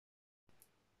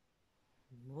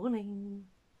morning.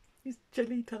 It's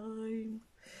jelly time.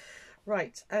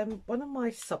 Right, one of my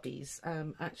subbies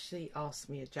actually asked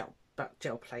me about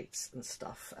gel plates and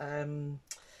stuff.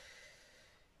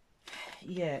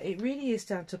 Yeah, it really is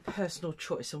down to personal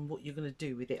choice on what you're going to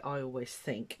do with it, I always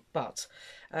think. But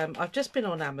I've just been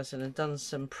on Amazon and done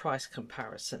some price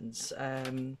comparisons.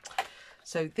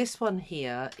 So this one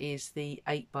here is the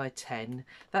 8x10.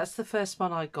 That's the first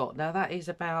one I got. Now that is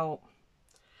about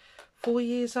 4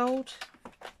 years old,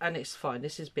 and it's fine.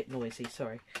 This is a bit noisy,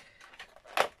 sorry.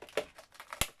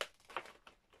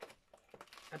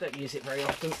 I don't use it very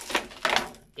often.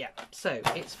 Yeah, so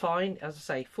it's fine. As I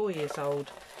say, 4 years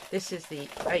old. This is the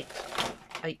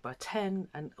 8x10,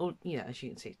 and you know, as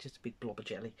you can see, it's just a big blob of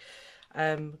jelly.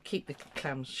 Keep the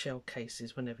clamshell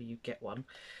cases whenever you get one.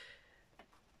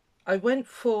 I went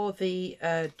for the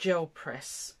gel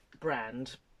press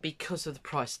brand because of the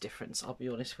price difference, I'll be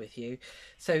honest with you.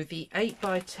 So the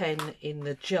 8x10 in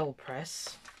the gel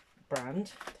press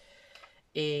brand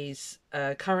is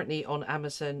currently on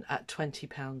Amazon at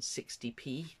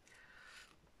 £20.60p.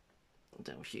 I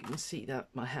don't know if you can see that,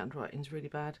 my handwriting's really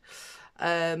bad.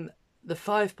 The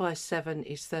 5x7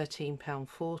 is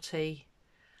 £13.40,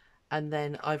 and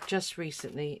then I've just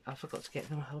recently, I forgot to get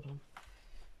them, hold on.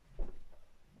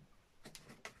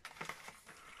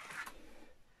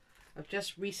 I've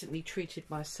just recently treated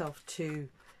myself to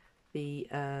the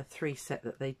 3 set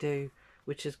that they do,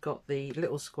 which has got the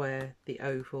little square, the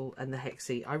oval and the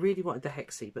hexie. I really wanted the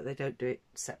hexie, but they don't do it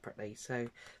separately, so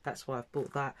that's why I've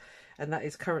bought that. And that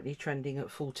is currently trending at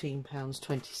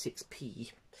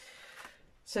 £14.26p.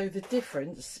 So the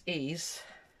difference is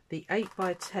the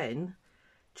 8x10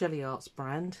 Gelli Arts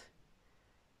brand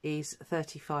is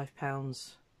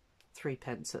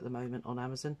 £35.03 at the moment on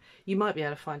Amazon. You might be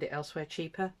able to find it elsewhere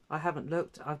cheaper. I haven't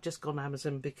looked. I've just gone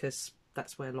Amazon because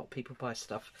that's where a lot of people buy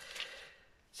stuff.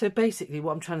 So basically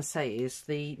what I'm trying to say is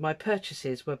my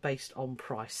purchases were based on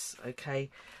price,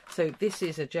 okay? So this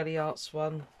is a Gelli Arts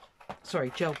one,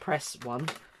 sorry, gel press one.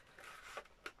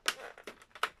 I'll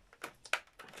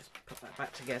just put that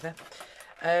back together.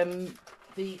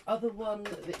 The other one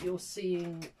that you're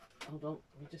seeing, hold on,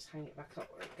 let me just hang it back up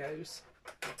where it goes.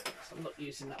 So I'm not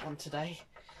using that one today.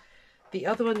 The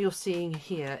other one you're seeing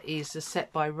here is a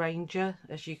set by Ranger.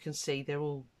 As you can see, they're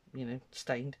all, you know,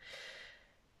 stained.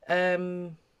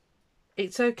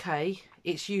 It's okay,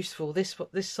 it's useful. This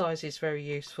size is very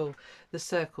useful. The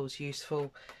circle's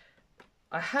useful.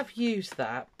 I have used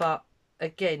that, but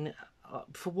again,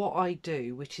 for what I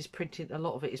do, which is printing, a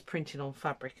lot of it is printing on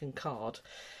fabric and card.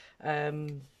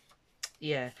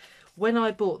 Yeah, when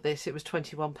I bought this it was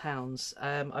 £21.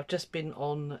 I've just been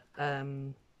on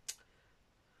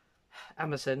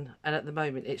Amazon, and at the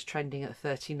moment it's trending at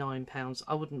 £39.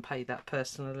 I wouldn't pay that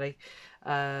personally.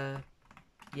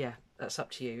 Yeah, that's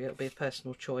up to you. It'll be a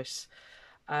personal choice.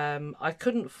 I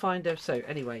couldn't find a, so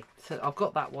anyway, so I've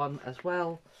got that one as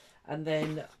well. And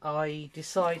then I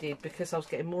decided, because I was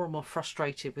getting more and more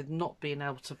frustrated with not being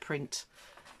able to print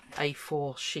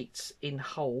A4 sheets in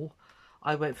whole,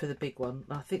 I went for the big one.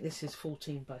 I think this is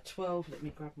 14x12. Let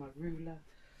me grab my ruler.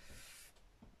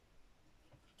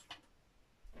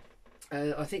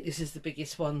 I think this is the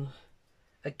biggest one.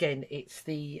 Again, it's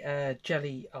the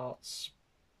Gelli Arts,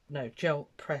 no, gel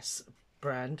press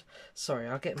brand. Sorry,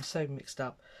 I get them so mixed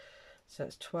up. So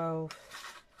it's 12.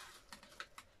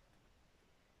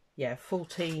 Yeah,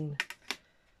 14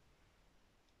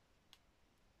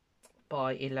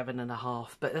 by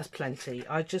 11.5, but that's plenty.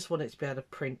 I just wanted to be able to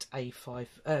print A4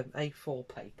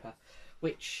 paper,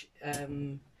 which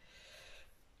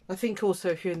I think also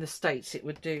if you're in the States it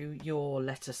would do your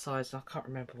letter size. I can't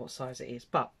remember what size it is,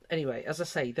 but anyway, as I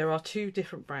say, there are 2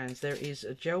 different brands. There is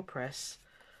a gel press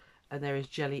and there is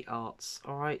Gelli Arts.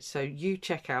 All right, so you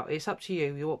check out. It's up to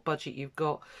you what budget you've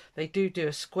got. They do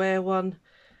a square one.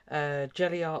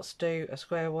 Gelli Arts do a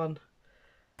square one,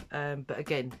 but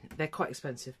again, they're quite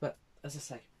expensive. But as I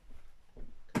say,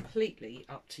 completely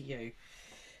up to you.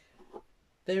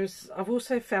 I've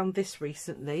also found this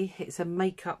recently. It's a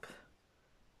makeup.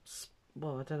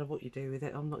 Well, I don't know what you do with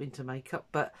it. I'm not into makeup,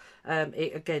 but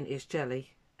it again is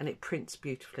jelly and it prints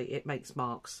beautifully. It makes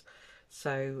marks.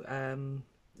 So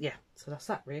yeah, so that's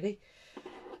that really.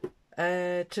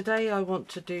 Today I want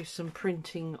to do some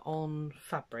printing on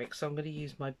fabric, so I'm going to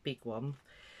use my big one.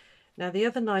 Now the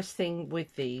other nice thing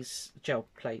with these gel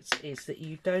plates is that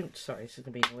you don't, sorry, this is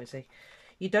going to be noisy,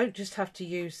 you don't just have to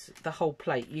use the whole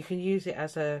plate, you can use it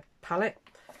as a palette.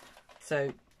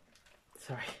 So,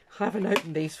 sorry, I haven't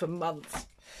opened these for months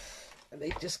and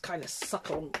they just kind of suck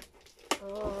on.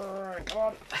 Oh, come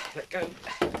on, let go.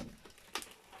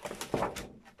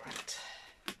 Right.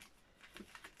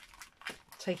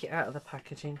 take it out of the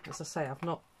packaging. As I say,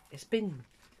 it's been,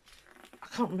 I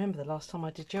can't remember the last time I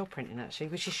did gel printing actually,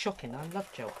 which is shocking. I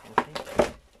love gel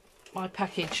printing. My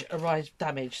package arrived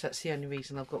damaged. That's the only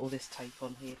reason I've got all this tape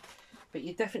on here. But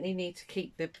you definitely need to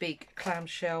keep the big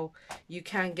clamshell. You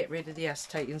can get rid of the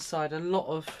acetate inside. A lot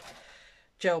of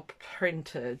gel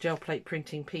plate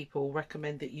printing people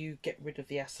recommend that you get rid of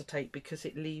the acetate because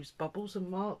it leaves bubbles and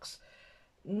marks.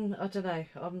 I don't know.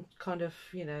 I'm kind of,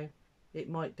 you know, it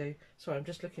might do. Sorry, I'm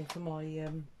just looking for my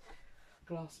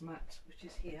glass mat, which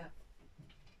is here.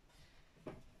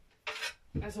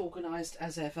 As organised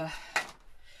as ever.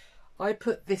 I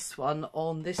put this one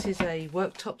on. This is a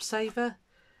worktop saver.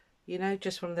 You know,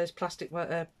 just one of those plastic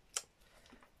glass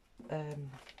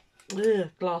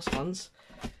ones.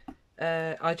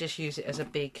 I just use it as a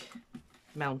big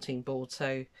mounting board.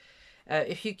 So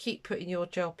if you keep putting your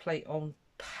gel plate on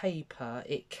paper,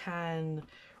 it can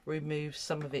remove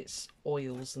some of its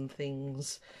oils and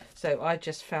things. So I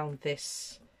just found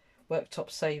this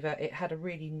worktop saver. It had a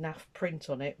really naff print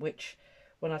on it, which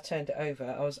when I turned it over,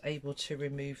 I was able to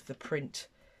remove the print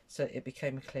so it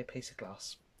became a clear piece of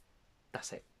glass.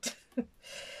 That's it.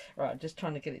 Right, I'm just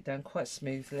trying to get it down quite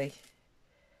smoothly.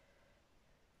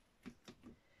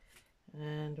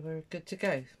 And we're good to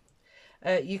go.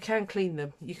 You can clean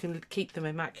them. You can keep them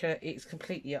immaculate. It's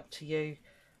completely up to you.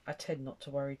 I tend not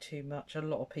to worry too much. A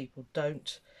lot of people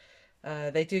don't.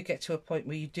 They do get to a point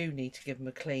where you do need to give them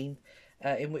a clean.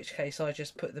 In which case I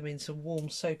just put them in some warm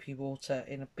soapy water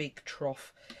in a big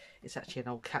trough. It's actually an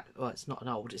old cat, well it's not an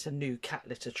old, it's a new cat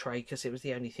litter tray because it was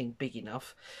the only thing big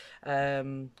enough.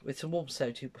 With some warm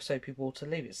soapy water,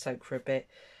 leave it soak for a bit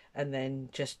and then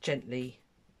just gently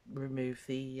remove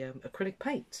the acrylic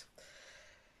paint.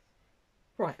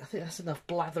 Right, I think that's enough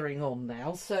blathering on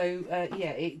now. So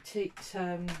yeah,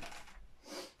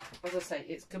 as I say,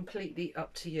 it's completely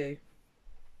up to you.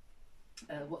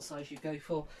 What size you go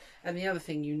for. And the other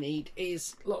thing you need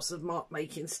is lots of mark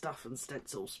making stuff and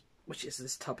stencils, which is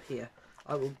this tub here.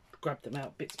 I will grab them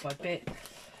out bits by bit.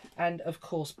 And of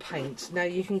course paint. Now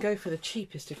you can go for the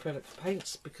cheapest acrylic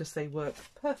paints because they work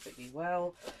perfectly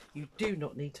well. You do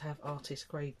not need to have artist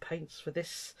grade paints for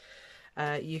this.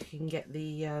 You can get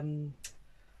the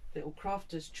little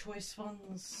Crafter's Choice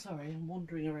ones. Sorry, I'm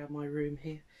wandering around my room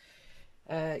here.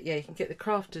 Yeah, you can get the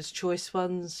Crafter's Choice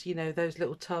ones, you know, those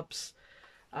little tubs.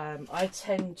 I'm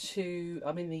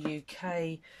in the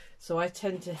UK, so I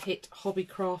tend to hit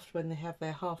Hobbycraft when they have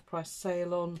their half price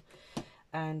sale on,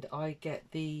 and I get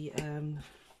the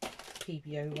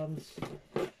PBO ones.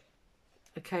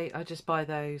 Okay, I just buy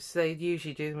those. They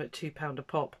usually do them at £2 a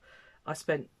pop. I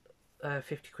spent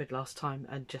 50 quid last time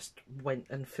and just went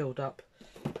and filled up.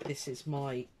 This is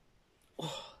my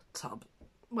tub,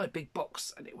 my big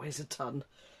box, and it weighs a ton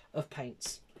of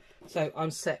paints. So I'm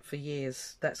set for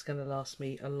years. That's going to last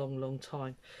me a long, long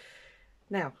time.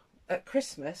 Now, at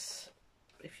Christmas,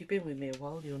 if you've been with me a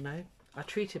while, you'll know, I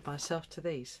treated myself to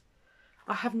these.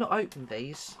 I have not opened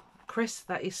these. Chris,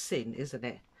 that is sin, isn't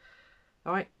it?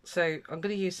 Alright, so I'm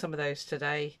going to use some of those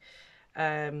today.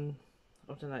 I don't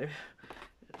know.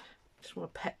 Just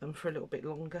want to pet them for a little bit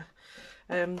longer.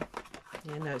 Yeah,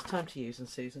 no, it's time to use them,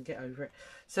 Susan. Get over it.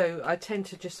 So I tend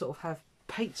to just sort of have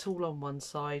paints all on one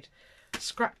side,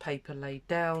 scrap paper laid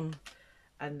down,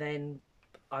 and then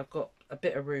I've got a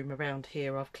bit of room around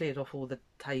here. I've cleared off all the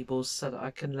tables so that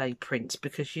I can lay prints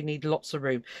because you need lots of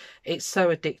room. It's so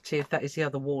addictive. That is the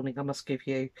other warning I must give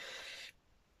you.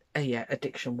 Yeah,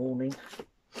 addiction warning.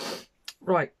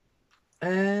 Right.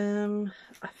 I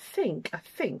think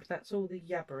that's all the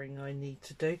yabbering I need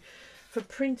to do. For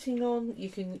printing on, you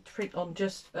can print on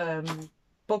just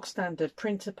bog standard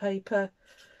printer paper.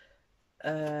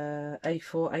 A4,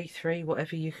 A3,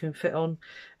 whatever you can fit on.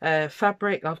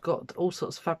 Fabric, I've got all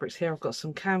sorts of fabrics here. I've got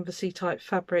some canvasy type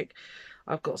fabric.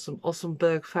 I've got some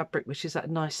Ossenberg fabric, which is that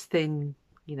nice thin,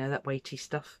 you know, that weighty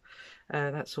stuff.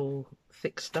 That's all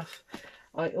thick stuff.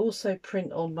 I also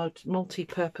print on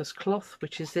multi-purpose cloth,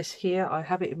 which is this here. I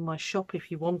have it in my shop if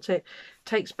you want it.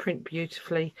 Takes print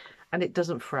beautifully and it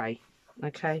doesn't fray.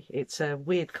 Okay, it's a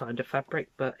weird kind of fabric,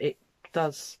 but it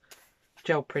does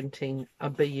gel printing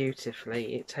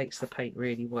beautifully. It takes the paint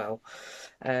really well.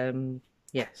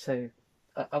 Yeah, so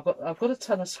I've got a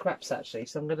ton of scraps actually,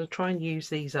 so I'm going to try and use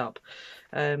these up.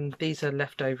 These are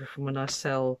left over from when I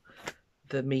sell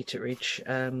the meterage,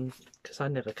 because I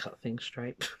never cut things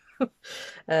straight.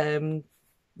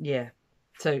 Yeah,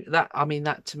 so that, I mean,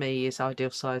 that to me is ideal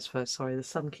size for, sorry, the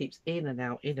sun keeps in and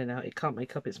out, it can't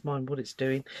make up its mind what it's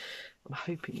doing. I'm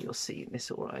hoping you're seeing this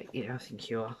all right. Yeah, I think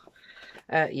you are.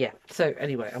 Yeah, so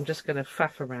anyway, I'm just going to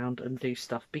faff around and do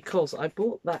stuff because I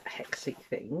bought that hexie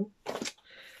thing,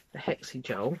 the hexie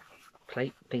gel,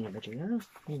 plate thingamajigger.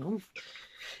 Hang on.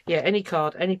 Yeah, any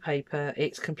card, any paper.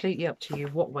 It's completely up to you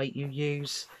what weight you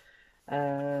use.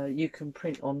 You can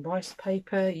print on rice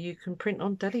paper. You can print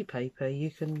on deli paper.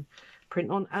 You can print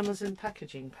on Amazon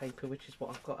packaging paper, which is what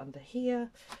I've got under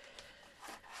here.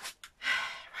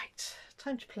 Right,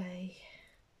 time to play.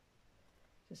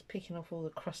 Just picking off all the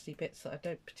crusty bits that I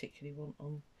don't particularly want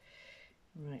on.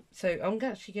 Right, so I'm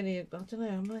actually going to, I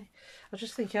don't know, I was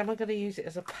just thinking, am I going to use it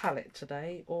as a palette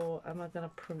today, or am I going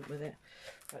to print with it?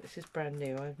 Right, this is brand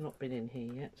new, I've not been in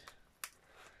here yet.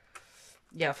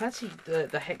 Yeah, I fancy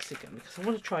the hexagon, because I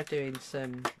want to try doing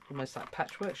some almost like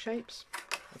patchwork shapes.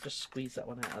 I'll just squeeze that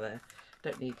one out of there.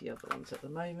 Don't need the other ones at the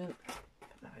moment.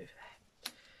 Put that over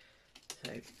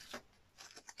there.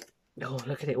 So, oh,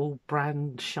 look at it, all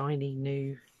brand, shiny,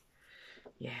 new.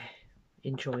 Yeah.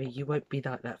 Enjoy. You won't be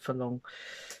like that for long.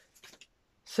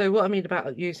 So what I mean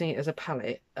about using it as a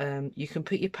palette, you can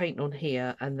put your paint on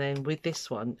here, and then with this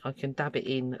one I can dab it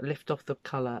in, lift off the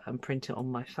colour and print it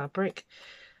on my fabric.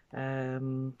 I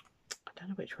don't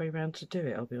know which way round to do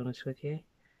it, I'll be honest with you.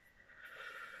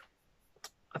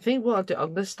 I think what I'll do,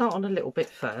 I'm going to start on a little bit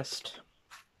first,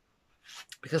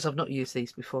 because I've not used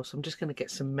these before, so I'm just going to get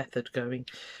some method going.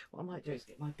 What I might do is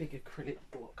get my big acrylic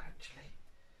block actually,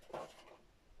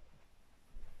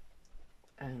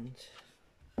 and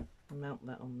mount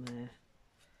that on there,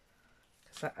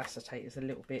 because that acetate is a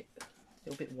little bit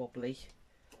wobbly.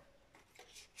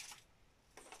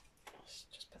 Let's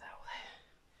just put that all there.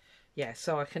 Yeah,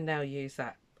 so I can now use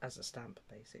that as a stamp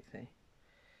basically.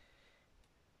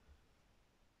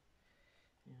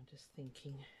 Yeah, I'm just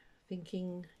thinking, you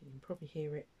can probably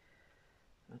hear it.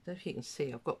 I don't know if you can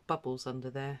see, I've got bubbles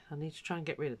under there. I need to try and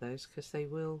get rid of those because they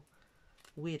will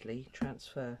weirdly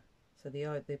transfer. So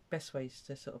the best way is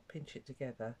to sort of pinch it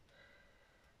together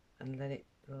and let it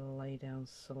lay down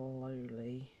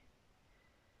slowly.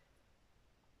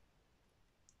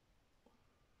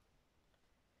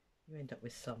 You end up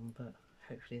with some, but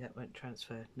hopefully that won't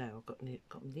transfer. No, I've got them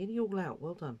nearly all out.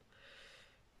 Well done.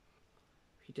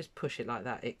 If you just push it like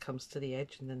that, it comes to the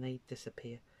edge and then they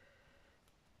disappear.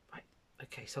 Right,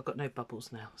 okay, so I've got no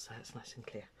bubbles now, so that's nice and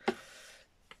clear.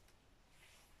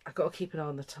 I've got to keep an eye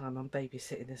on the time. I'm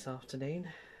babysitting this afternoon.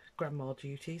 Grandma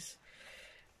duties.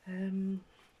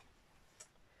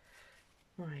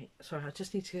 Right, sorry, I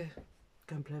just need to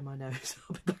go and blow my nose.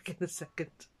 I'll be back in a second.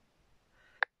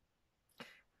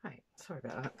 Right, sorry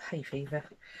about that. Hay fever.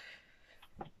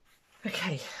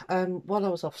 Okay, while I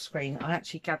was off screen, I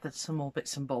actually gathered some more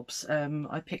bits and bobs.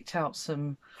 I picked out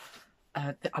some...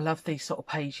 I love these sort of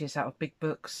pages out of big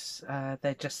books.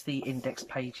 They're just the index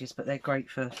pages, but they're great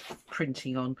for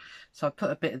printing on. So I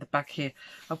put a bit at the back here.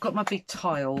 I've got my big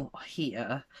tile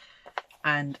here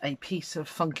and a piece of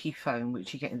funky foam,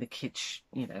 which you get in the kids,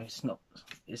 you know,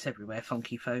 it's everywhere,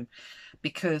 funky foam,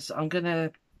 because I'm going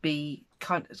to be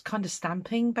kind of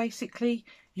stamping basically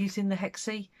using the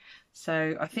hexie.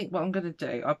 So I think what I'm going to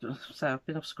do, I've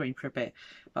been off screen for a bit,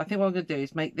 but I think what I'm going to do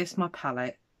is make this my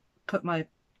palette, put my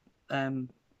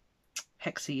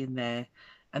hexie in there,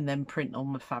 and then print on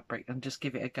my fabric and just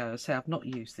give it a go. So I've not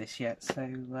used this yet,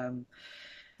 so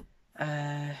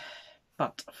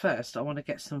but first I want to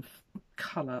get some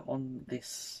colour on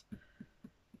this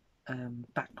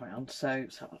background. So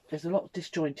there's a lot of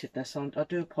disjointedness. I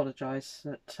do apologise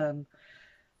that I'm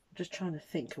just trying to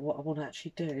think of what I want to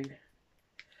actually do.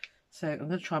 So I'm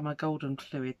going to try my golden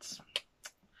fluids.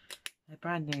 They're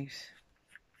brand new.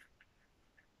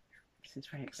 This is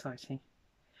very exciting.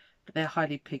 But they're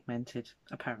highly pigmented,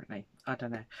 apparently. I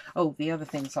don't know. Oh, the other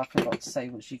things I forgot to say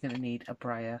was you're going to need a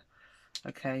brayer.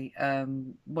 Okay,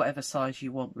 whatever size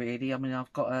you want, really. I mean,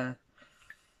 I've got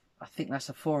I think that's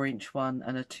a 4-inch one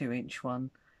and a 2-inch one.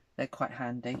 They're quite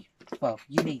handy. Well,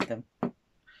 you need them.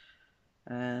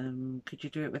 Could you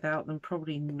do it without them?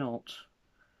 Probably not.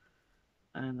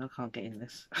 And I can't get in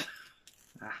this.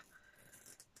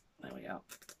 There we are.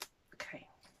 Okay.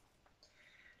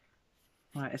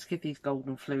 Right, let's give these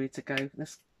golden fluids a go.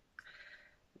 Let's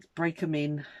break them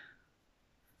in.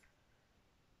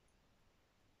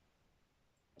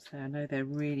 So I know they're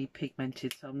really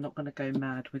pigmented, so I'm not going to go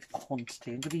mad with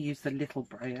quantity. I'm going to use the little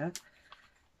brayer.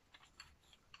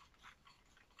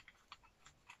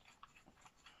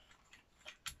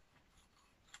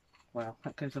 Wow,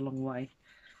 that goes a long way.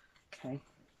 Okay.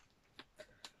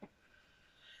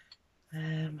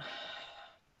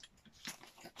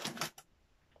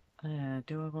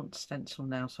 Do I want stencil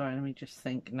now? Sorry, let me just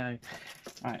think. No.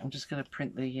 Right, I'm just going to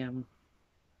print the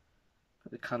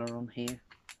put the colour on here.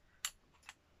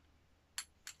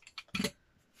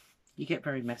 You get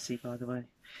very messy, by the way.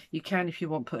 You can, if you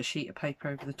want, put a sheet of paper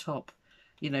over the top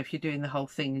you know, if you're doing the whole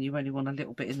thing and you only want a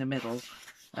little bit in the middle,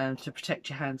 to protect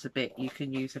your hands a bit, you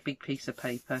can use a big piece of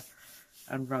paper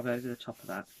and rub over the top of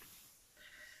that.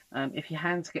 If your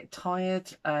hands get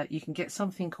tired, you can get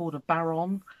something called a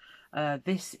baron.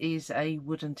 This is a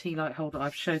wooden tea light holder.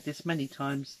 I've showed this many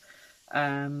times.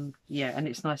 Yeah, and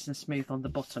it's nice and smooth on the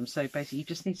bottom. So basically you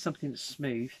just need something that's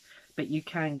smooth, but you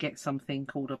can get something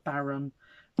called a baron,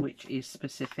 which is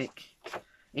specific.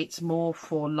 It's more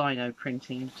for lino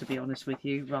printing, to be honest with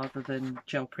you, rather than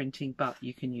gel printing, but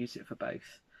you can use it for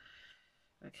both.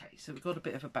 Okay, so we've got a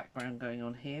bit of a background going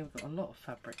on here. We've got a lot of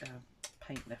fabric,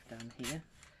 paint left down here.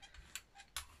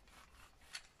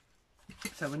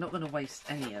 So we're not going to waste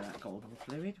any of that golden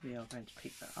fluid. We are going to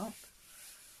pick that up.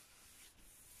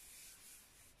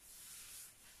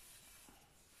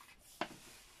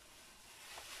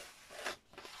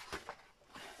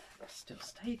 It still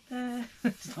stayed there.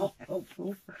 It's not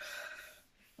helpful.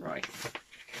 Right.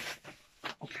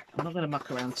 Okay, I'm not going to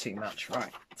muck around too much.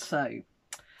 Right, so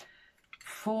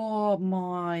for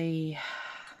my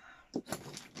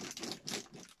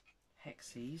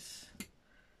hexies,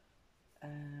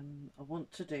 I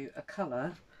want to do a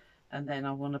colour, and then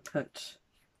I want to put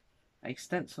a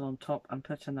stencil on top and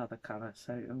put another colour.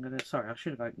 So I'm going to, sorry, I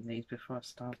should have opened these before I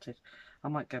started. I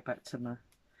might go back to my,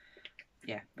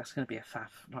 yeah, that's going to be a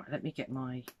faff. Right, let me get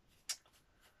my,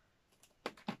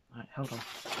 right, hold on.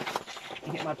 Let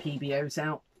me get my PBOs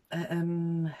out.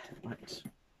 Right.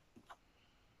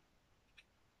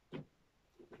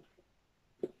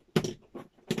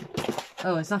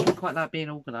 Oh, it's nothing quite like being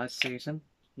organised, Susan.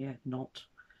 Yeah, not.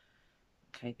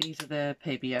 Okay, these are the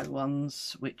PBO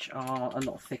ones, which are a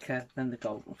lot thicker than the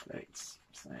golden fluids.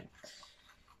 So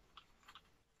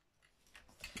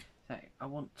I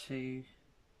want to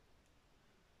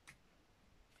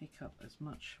pick up as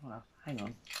much, well, hang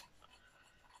on.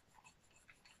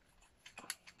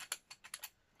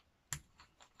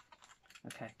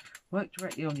 Okay, work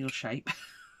directly on your shape.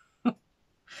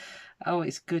 Oh,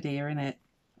 it's good here, isn't it?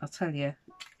 I'll tell you.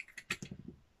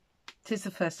 It is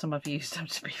the first time I've used them,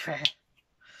 to be fair.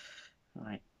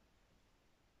 Right.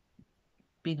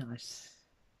 Be nice.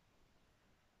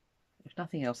 If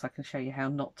nothing else, I can show you how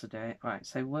not to do it. Right,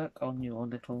 so work on your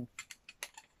little...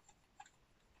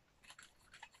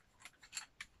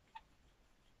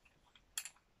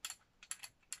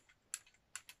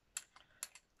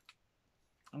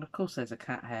 And of course there's a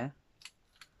cat hair.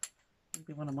 It'd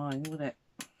be one of mine, wouldn't it?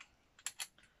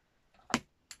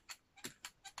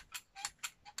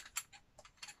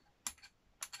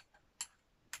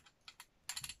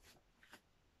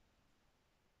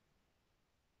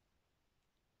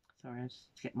 Sorry, I just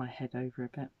get my head over a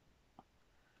bit.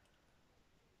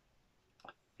 I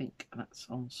think that's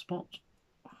on spot.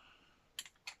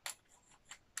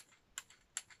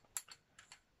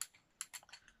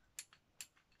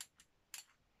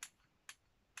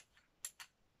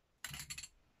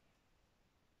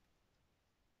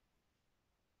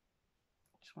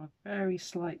 Just want a very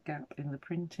slight gap in the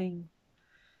printing.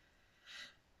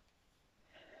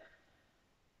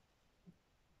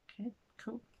 Okay,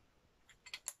 cool.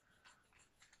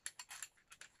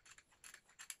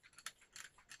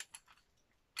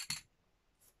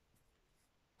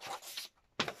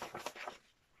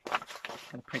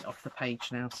 I'm going to print off the page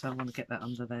now, so I want to get that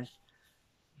under there.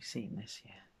 You've seen this,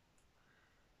 yeah.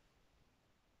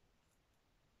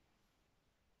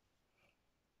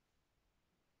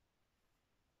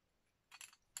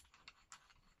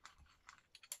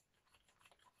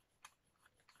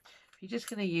 If you're just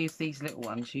going to use these little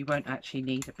ones, you won't actually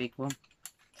need a big one,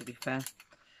 to be fair,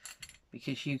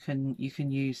 because you can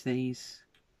use these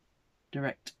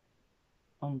direct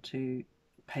onto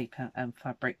paper and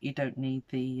fabric. You don't need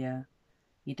the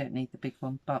big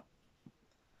one, but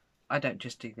I don't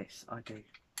just do this, I do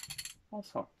all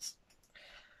sorts.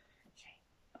 Okay,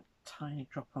 a tiny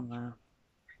drop on there.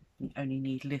 You only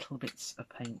need little bits of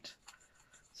paint.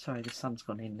 Sorry, the sun's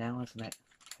gone in now, hasn't it?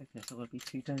 Hoping it's not going to be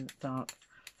too dark.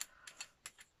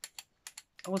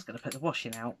 I was going to put the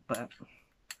washing out, but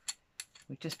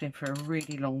we've just been for a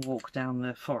really long walk down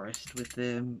the forest with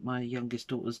my youngest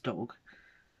daughter's dog,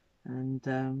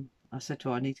 and I said to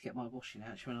her, I need to get my washing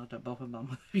out. She went, oh, don't bother, Mum.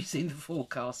 Have you seen the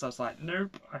forecast? I was like,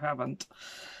 nope, I haven't.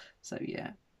 So,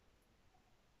 yeah.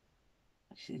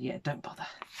 She said, yeah, don't bother.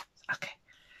 Okay.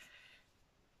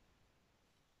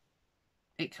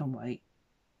 It can wait.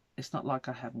 It's not like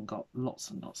I haven't got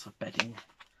lots and lots of bedding.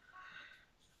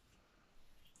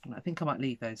 And I think I might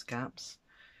leave those gaps.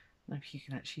 I don't know if you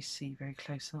can actually see very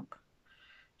close up.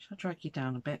 Shall I drag you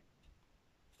down a bit?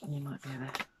 You might be able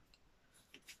to...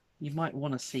 You might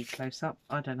want to see close up,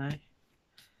 I don't know.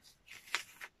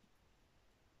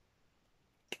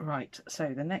 Right,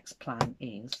 so the next plan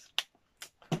is,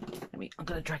 I'm going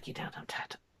to drag you down a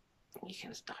tad. You can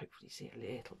hopefully see a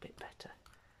little bit better.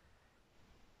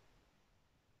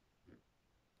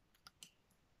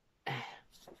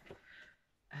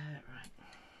 Right.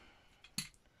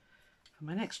 For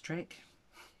my next trick,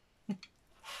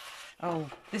 oh,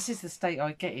 this is the state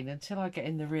I get in until I get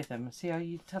in the rhythm. See how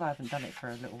you tell I haven't done it for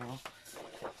a little while.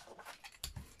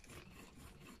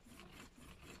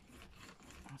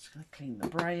 I'm just going to clean the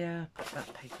brayer, put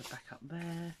that paper back up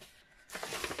there.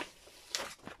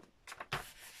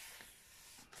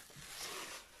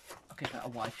 I'll give that a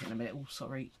wipe in a minute. Oh,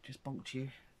 sorry, just bonked you.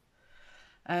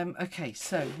 Okay,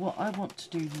 so what I want to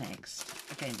do next,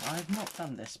 again, I've not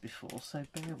done this before, so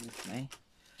bear with me.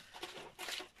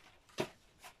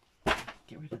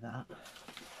 Get rid of that.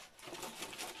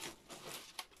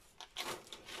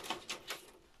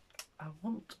 I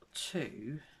want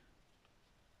to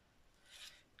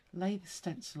lay the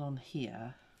stencil on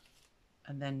here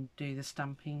and then do the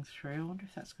stamping through. I wonder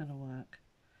if that's going to work.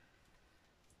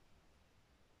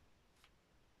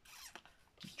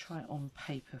 Let's try it on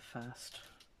paper first.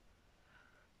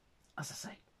 As I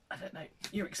say, I don't know,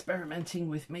 you're experimenting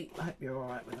with me. I hope you're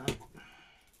alright with that.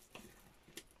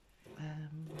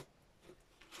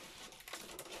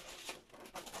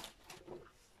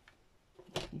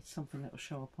 Need something that will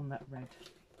show up on that red.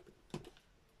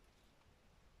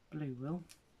 Blue will,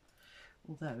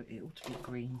 although it ought to be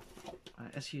green.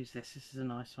 Right, let's use this. This is a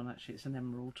nice one actually. It's an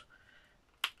emerald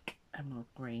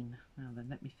green. Now then,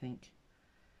 let me think.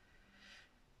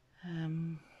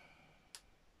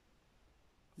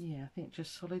 Yeah, I think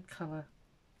just solid colour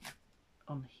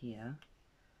on here.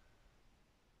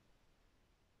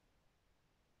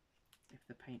 If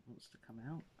the paint wants to come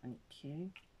out, thank you.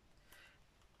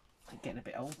 They're getting a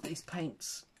bit old, these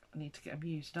paints. I need to get them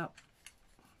used up.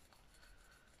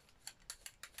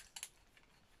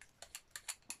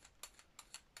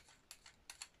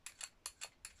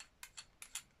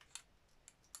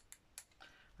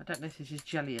 I don't know if this is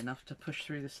jelly enough to push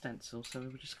through the stencil, so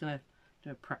we're just going to do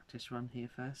a practice run here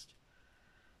first.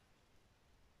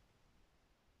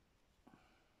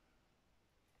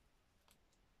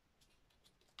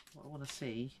 What I want to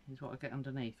see is what I get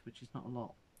underneath, which is not a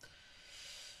lot.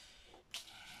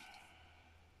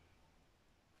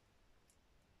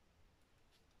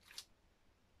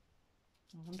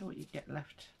 I wonder what you get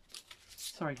left.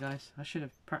 Sorry guys, I should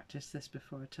have practiced this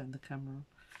before I turned the camera on.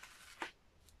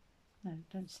 No,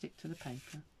 don't stick to the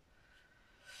paper.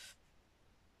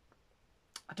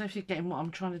 I don't know if you're getting what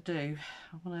I'm trying to do.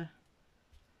 I want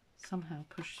to somehow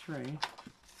push through.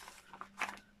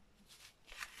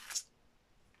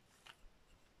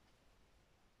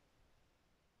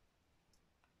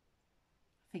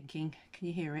 Thinking, can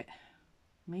you hear it?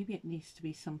 Maybe it needs to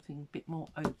be something a bit more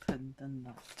open than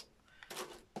that.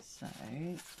 So,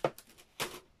 I wonder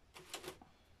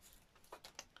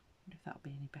if that'll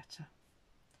be any better.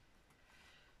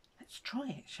 Let's try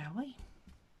it, shall we?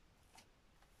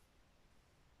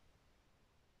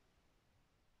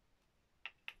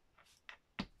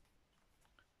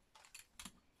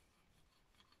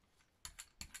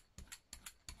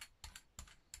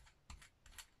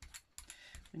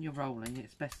 When you're rolling,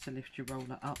 it's best to lift your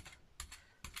roller up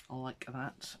like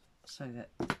that so that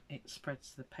it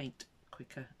spreads the paint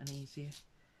quicker and easier. Let's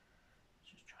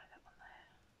just try that one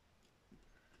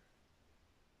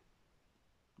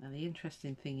there. Now the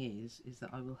interesting thing is that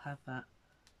I will have that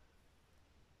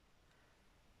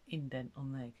indent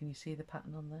on there. Can you see the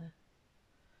pattern on there?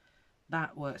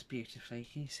 That works beautifully.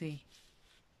 Can you see?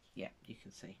 Yeah, you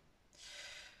can see.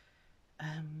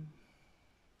 I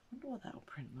wonder what that will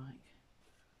print like.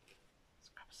 Let's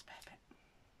grab a spare bit.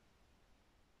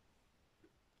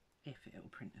 If it'll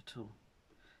print at all.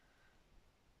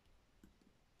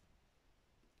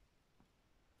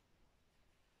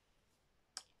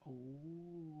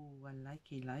 Oh, I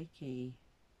likey.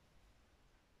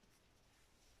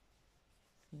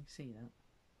 Can you see that?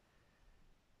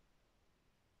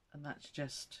 And that's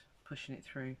just pushing it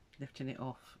through, lifting it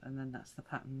off, and then that's the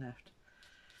pattern left.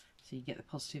 So you get the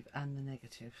positive and the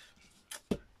negative.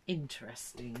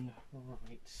 Interesting.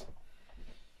 Right.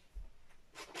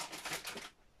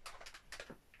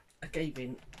 I gave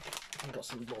in and got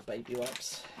some more baby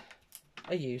wipes.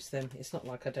 I use them. It's not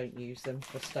like I don't use them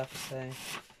for stuff, so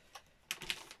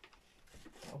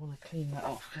I want to clean that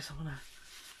off because I want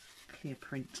a clear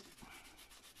print.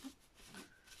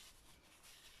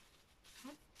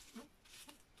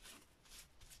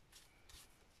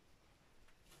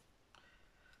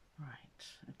 Right,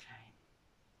 okay.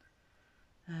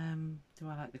 Do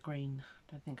I like the green?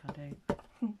 Don't think I do.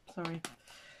 Sorry.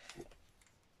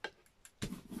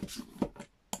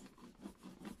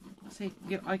 See,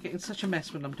 I get in such a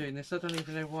mess when I'm doing this. I don't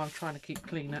even know why I'm trying to keep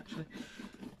clean, actually.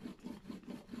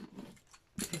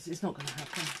 Because it's not going to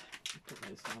happen. Put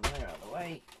those down there out of the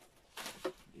way.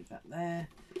 Leave that there.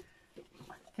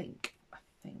 I think I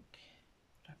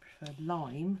prefer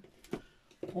lime,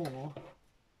 or do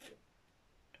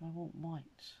I want white?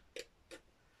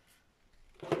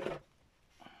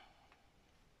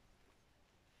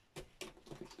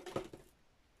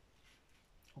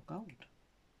 Or gold?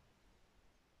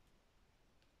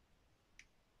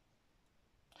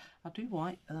 I'll do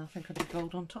white and I think I'll do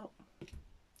gold on top.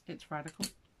 It's radical.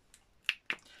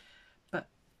 But,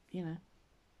 you know,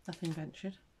 nothing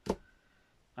ventured. I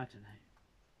don't know.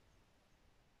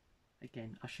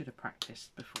 Again, I should have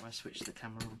practiced before I switched the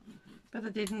camera on. But I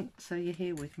didn't, so you're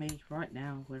here with me right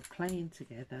now. We're playing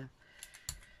together.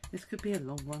 This could be a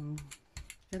long one.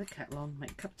 Get a kettle on,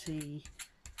 make a cup of tea.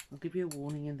 I'll give you a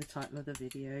warning in the title of the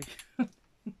video.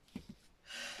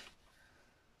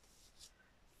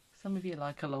 Some of you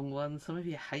like a long one, some of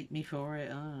you hate me for it,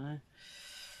 I don't know.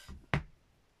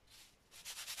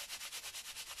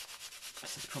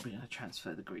 This is probably going to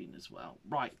transfer the green as well.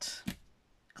 Right,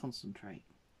 concentrate.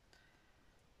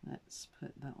 Let's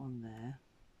put that on there.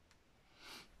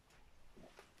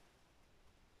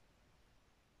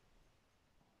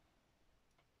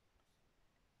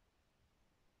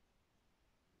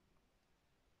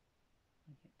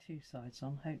 I'll get two sides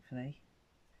on, hopefully.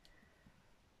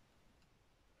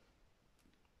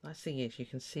 Nice thing is you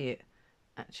can see it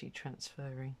actually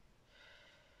transferring.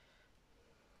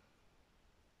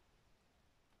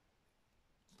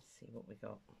 Let's see what we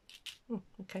got. Oh,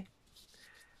 okay.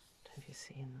 Don't know if you're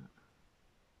seeing that.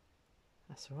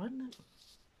 That's alright, isn't it?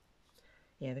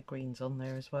 Yeah, the green's on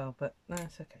there as well, but no,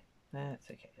 it's okay.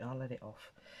 That's okay. I'll let it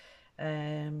off.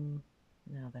 Now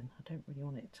then, I don't really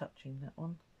want it touching that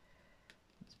one.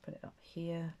 Let's put it up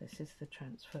here. This is the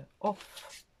transfer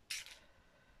off.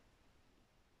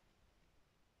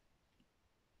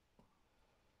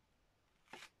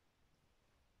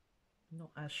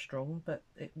 Not as strong, but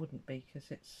it wouldn't be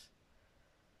because it's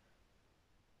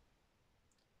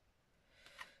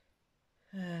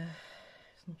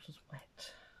not as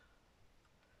wet.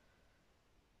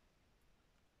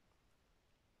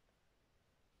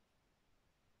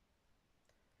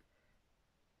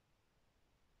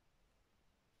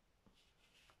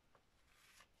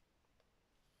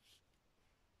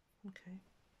 Okay,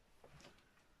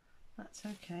 that's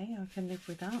okay. I can live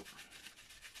with that.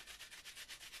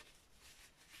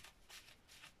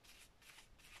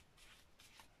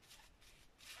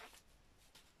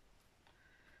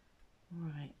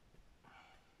 Right,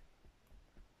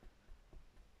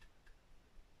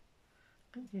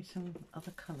 I'm going to do some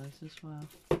other colours as well.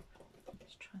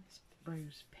 Let's try this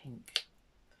rose pink.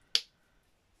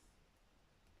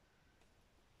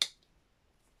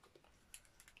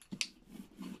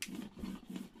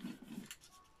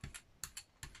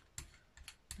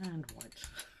 And white.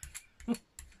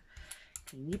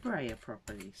 Clean your brayer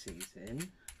properly,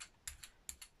 Susan.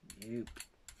 Nope.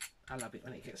 I love it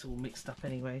when it gets all mixed up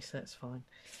anyway, so that's fine.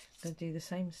 I'm going to do the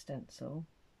same stencil,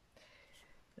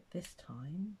 but this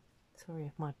time, sorry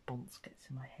if my bonce gets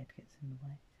in my head, gets in the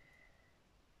way.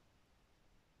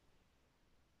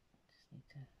 Just need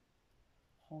to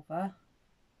hover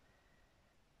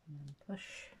and then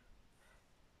push.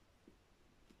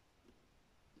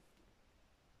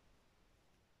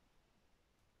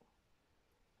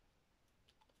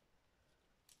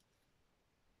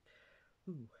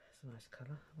 Ooh, that's a nice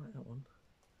colour. I like that one.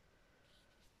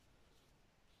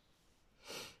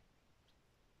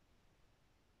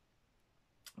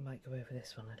 I might go over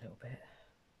this one a little bit.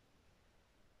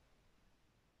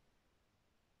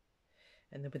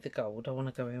 And then with the gold, I want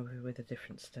to go over with a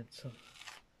different stencil.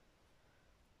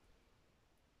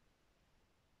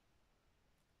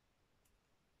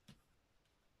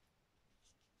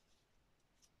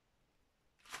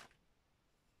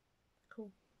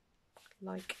 Cool.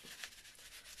 Like.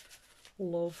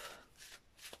 Love.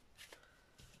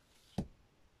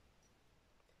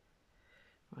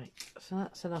 Right, so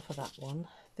that's enough of that one.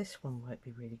 This one might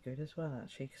be really good as well,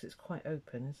 actually, because it's quite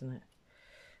open, isn't it?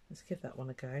 Let's give that one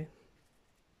a go.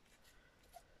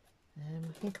 I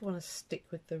think I want to stick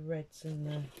with the reds and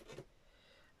the...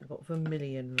 I've got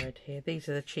vermilion red here. These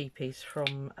are the cheapies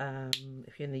from,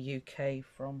 if you're in the UK,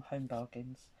 from Home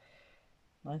Bargains.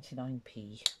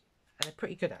 99p. And they're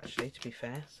pretty good, actually, to be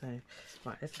fair. So,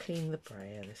 right, let's clean the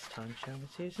brayer this time, shall we,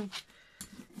 Susan?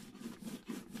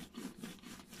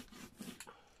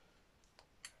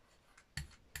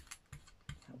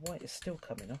 That white is still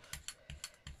coming off.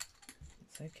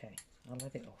 It's okay. I'll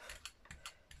let it off.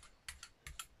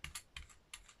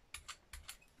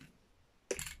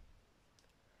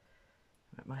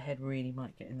 my head really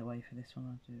might get in the way for this one.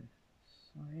 I'll do.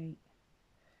 Sorry.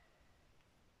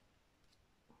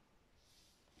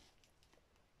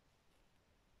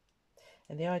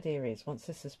 And the idea is, once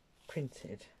this is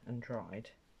printed and dried,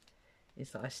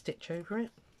 is that I stitch over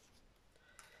it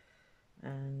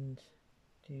and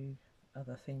do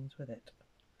other things with it.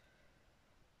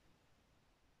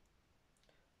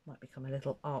 Might become a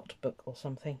little art book or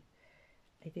something.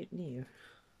 I don't know.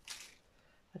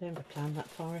 I don't ever plan that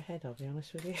far ahead, I'll be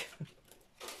honest with you.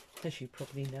 As you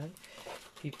probably know,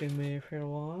 if you've been with me for a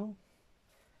while.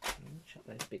 Chuck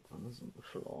those big ones on the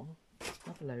floor.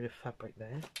 Another load of fabric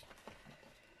there.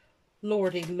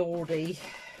 Lordy, lordy.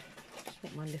 Just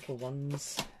get my little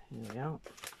ones. Here we are.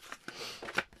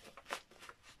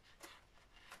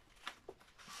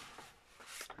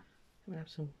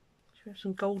 Should we have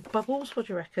some gold bubbles? What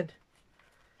do you reckon?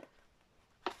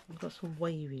 I've got some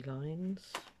wavy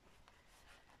lines.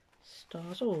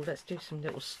 Stars. Oh, let's do some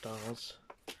little stars.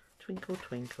 Twinkle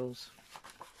twinkles.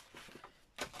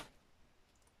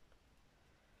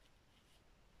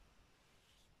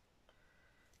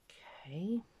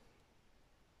 Okay.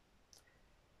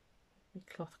 Where'd my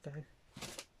cloth go?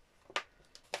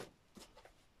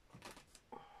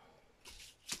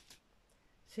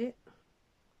 See it?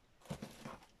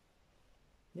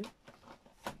 Nope.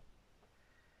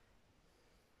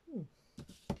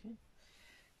 Okay.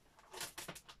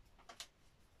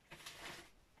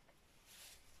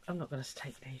 I'm not going to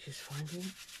take ages finding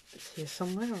it. It's here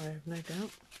somewhere, I have no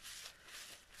doubt.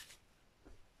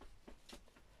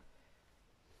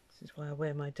 This is why I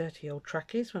wear my dirty old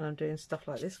trackies when I'm doing stuff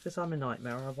like this, because I'm a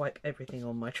nightmare. I wipe everything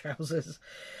on my trousers.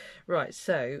 Right,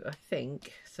 so I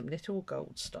think some little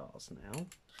gold stars now.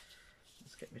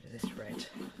 Let's get rid of this red.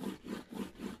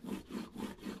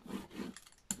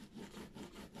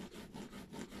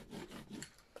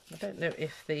 I don't know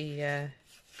if the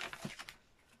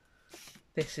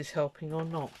this is helping or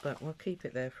not, but we'll keep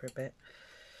it there for a bit.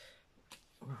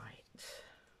 Right.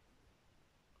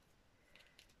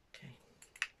 Okay.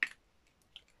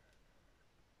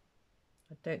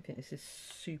 I don't think this is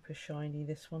super shiny,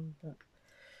 this one, but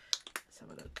let's have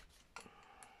a look.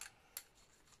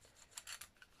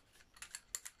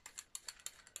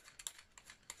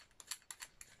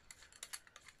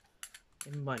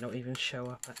 It might not even show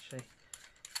up actually.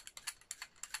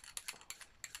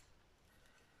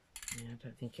 Yeah, I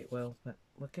don't think it will, but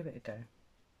we'll give it a go.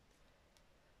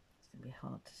 It's going to be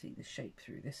hard to see the shape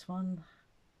through this one.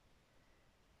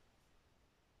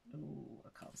 Oh, I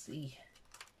can't see.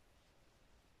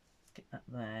 Let's get that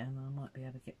there, and I might be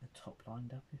able to get the top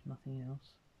lined up if nothing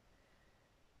else.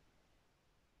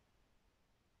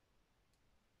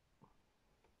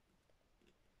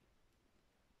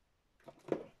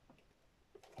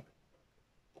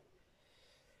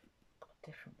 Got a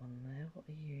different one there. What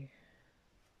are you?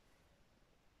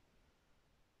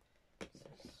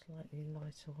 Slightly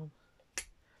lighter one.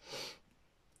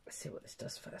 Let's see what this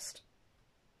does first.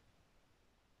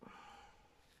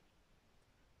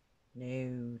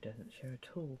 No, doesn't show at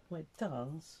all. Well, it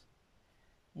does.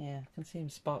 Yeah, I can see him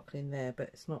sparkling there, but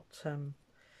it's not.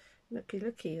 Looky,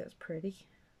 that's pretty.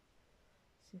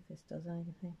 See if this does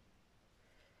anything.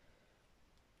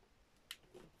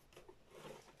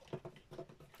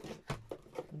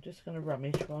 I'm just going to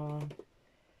rummage while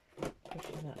I'm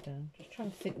pushing that down. Just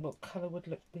trying to think what colour would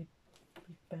be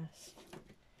best.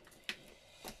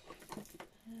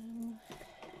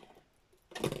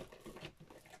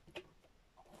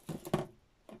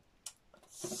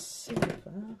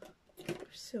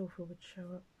 Silver would show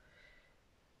up.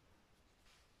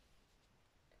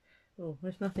 Oh,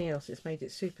 there's nothing else. It's made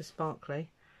it super sparkly.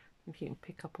 If you can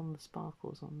pick up on the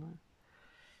sparkles on there.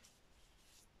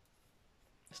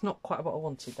 It's not quite what I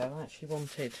wanted though. I actually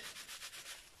wanted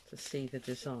to see the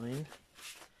design.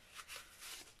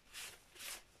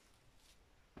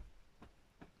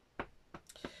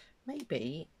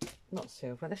 Maybe not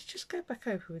silver. Let's just go back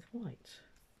over with white.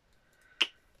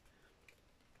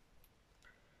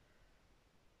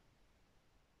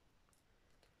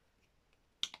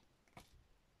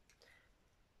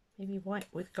 Maybe white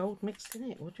with gold mixed in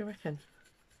it. What do you reckon?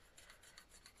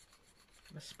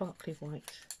 A sparkly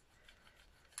white.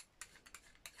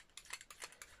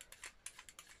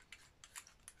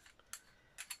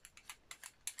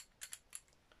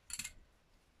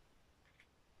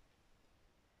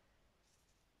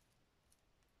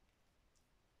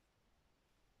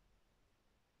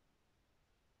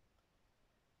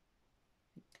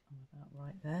 I'm about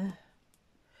right there.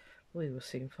 We will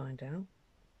soon find out.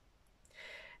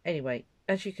 Anyway,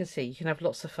 as you can see, you can have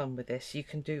lots of fun with this. You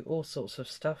can do all sorts of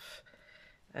stuff.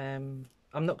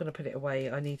 I'm not going to put it away.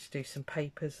 I need to do some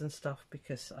papers and stuff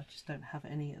because I just don't have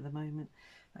any at the moment.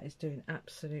 That is doing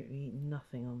absolutely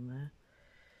nothing on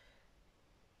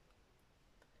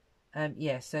there.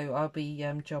 Yeah, so I'll be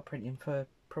gel printing for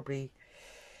probably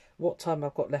what time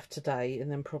I've got left today,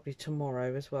 and then probably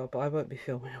tomorrow as well. But I won't be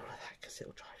filming all of that because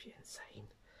it'll drive you insane.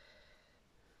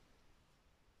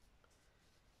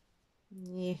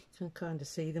 Yeah, you can kind of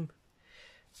see them.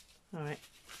 All right,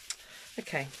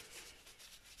 okay.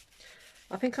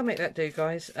 I think I'll make that do,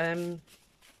 guys. Let me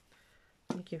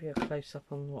give you a close up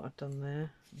on what I've done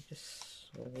there.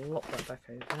 Just lock that back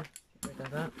over. Get rid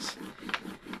of that.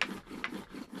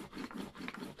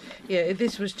 Yeah,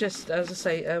 this was just, as I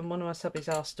say, one of my subbies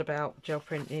asked about gel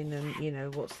printing and, you know,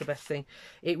 what's the best thing.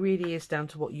 It really is down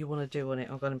to what you want to do on it,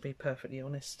 I'm going to be perfectly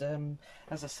honest.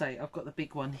 As I say, I've got the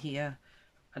big one here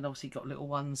and obviously got little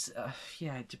ones.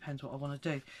 Yeah, it depends what I want to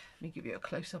do. Let me give you a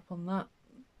close-up on that.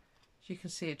 As you can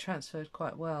see, it transferred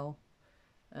quite well.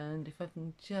 And if I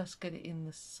can just get it in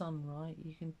the sun right,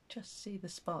 you can just see the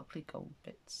sparkly gold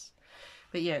bits.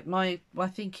 But yeah, my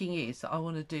thinking is that I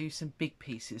want to do some big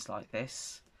pieces like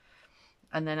this.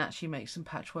 And then actually make some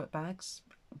patchwork bags,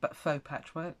 but faux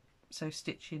patchwork. So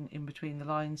stitching in between the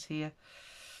lines here.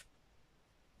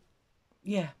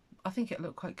 Yeah, I think it'll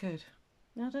look quite good.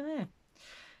 I don't know.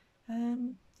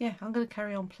 Yeah, I'm going to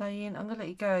carry on playing. I'm going to let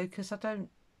you go because I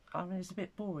mean, it's a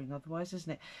bit boring otherwise,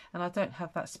 isn't it? And I don't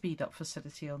have that speed up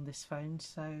facility on this phone.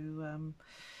 So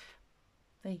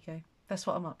there you go. That's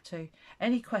what I'm up to.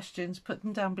 Any questions, put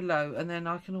them down below and then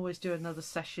I can always do another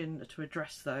session to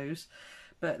address those.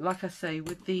 But like I say,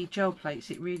 with the gel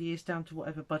plates, it really is down to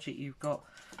whatever budget you've got.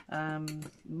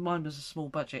 Mine was a small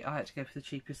budget. I had to go for the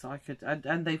cheapest I could.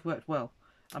 And they've worked well.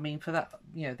 I mean, for that,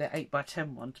 you know, their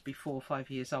 8x10 one to be 4 or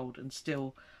 5 years old and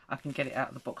still I can get it out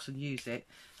of the box and use it.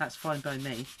 That's fine by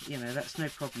me. You know, that's no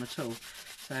problem at all.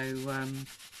 So, and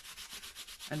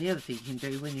the other thing you can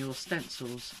do when your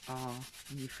stencils are,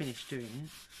 when you finish doing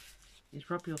it, is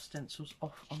rub your stencils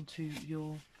off onto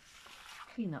your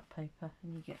clean-up paper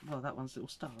and you get, well, that one's little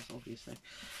stars obviously.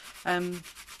 That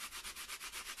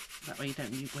way you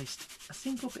don't need to waste a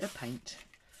single bit of paint.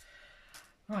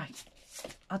 Right,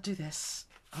 I'll do this,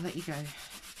 I'll let you go,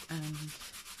 and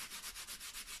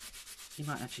you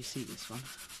might actually see this one.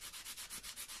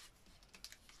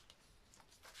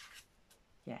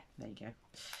 Yeah, there you go.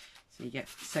 So you get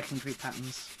secondary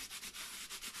patterns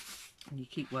and you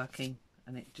keep working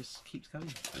and it just keeps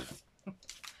going.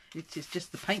 It's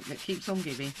just the paint that keeps on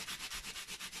giving.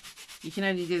 You can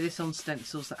only do this on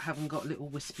stencils that haven't got little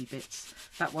wispy bits.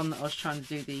 That one that I was trying to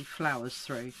do the flowers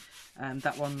through,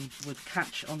 that one would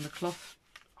catch on the cloth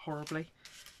horribly.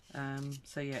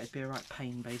 So yeah, it'd be a right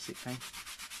pain basically.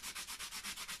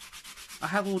 I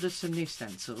have ordered some new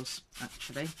stencils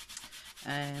actually,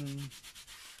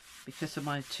 because of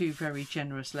my two very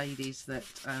generous ladies that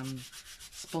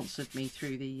sponsored me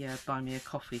through the Buy Me a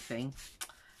Coffee thing.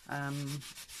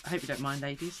 I hope you don't mind,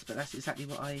 ladies, but that's exactly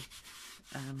what I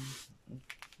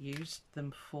used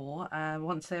them for.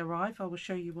 Once they arrive, I will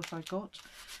show you what I got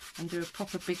and do a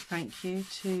proper big thank you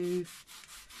to,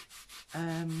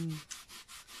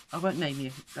 I won't name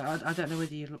you. I don't know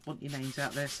whether you want your names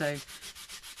out there, so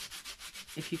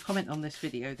if you comment on this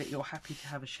video that you're happy to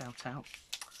have a shout out,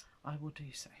 I will do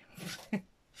so.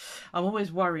 I'm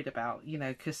always worried about, you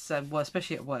know, because, well,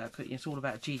 especially at work, it's all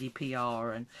about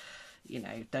GDPR and, you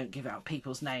know, don't give out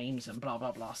people's names and blah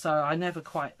blah blah. So I'm never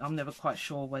quite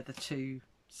sure whether to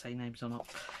say names or not.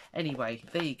 Anyway,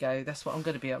 there you go. That's what I'm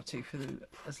going to be up to for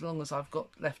as long as I've got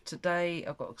left today.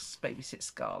 I've got to babysit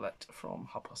Scarlett from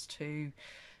 2:30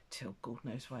 till God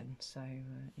knows when. So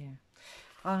yeah,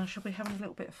 I shall be having a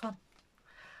little bit of fun.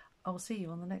 I will see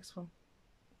you on the next one.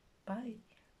 Bye.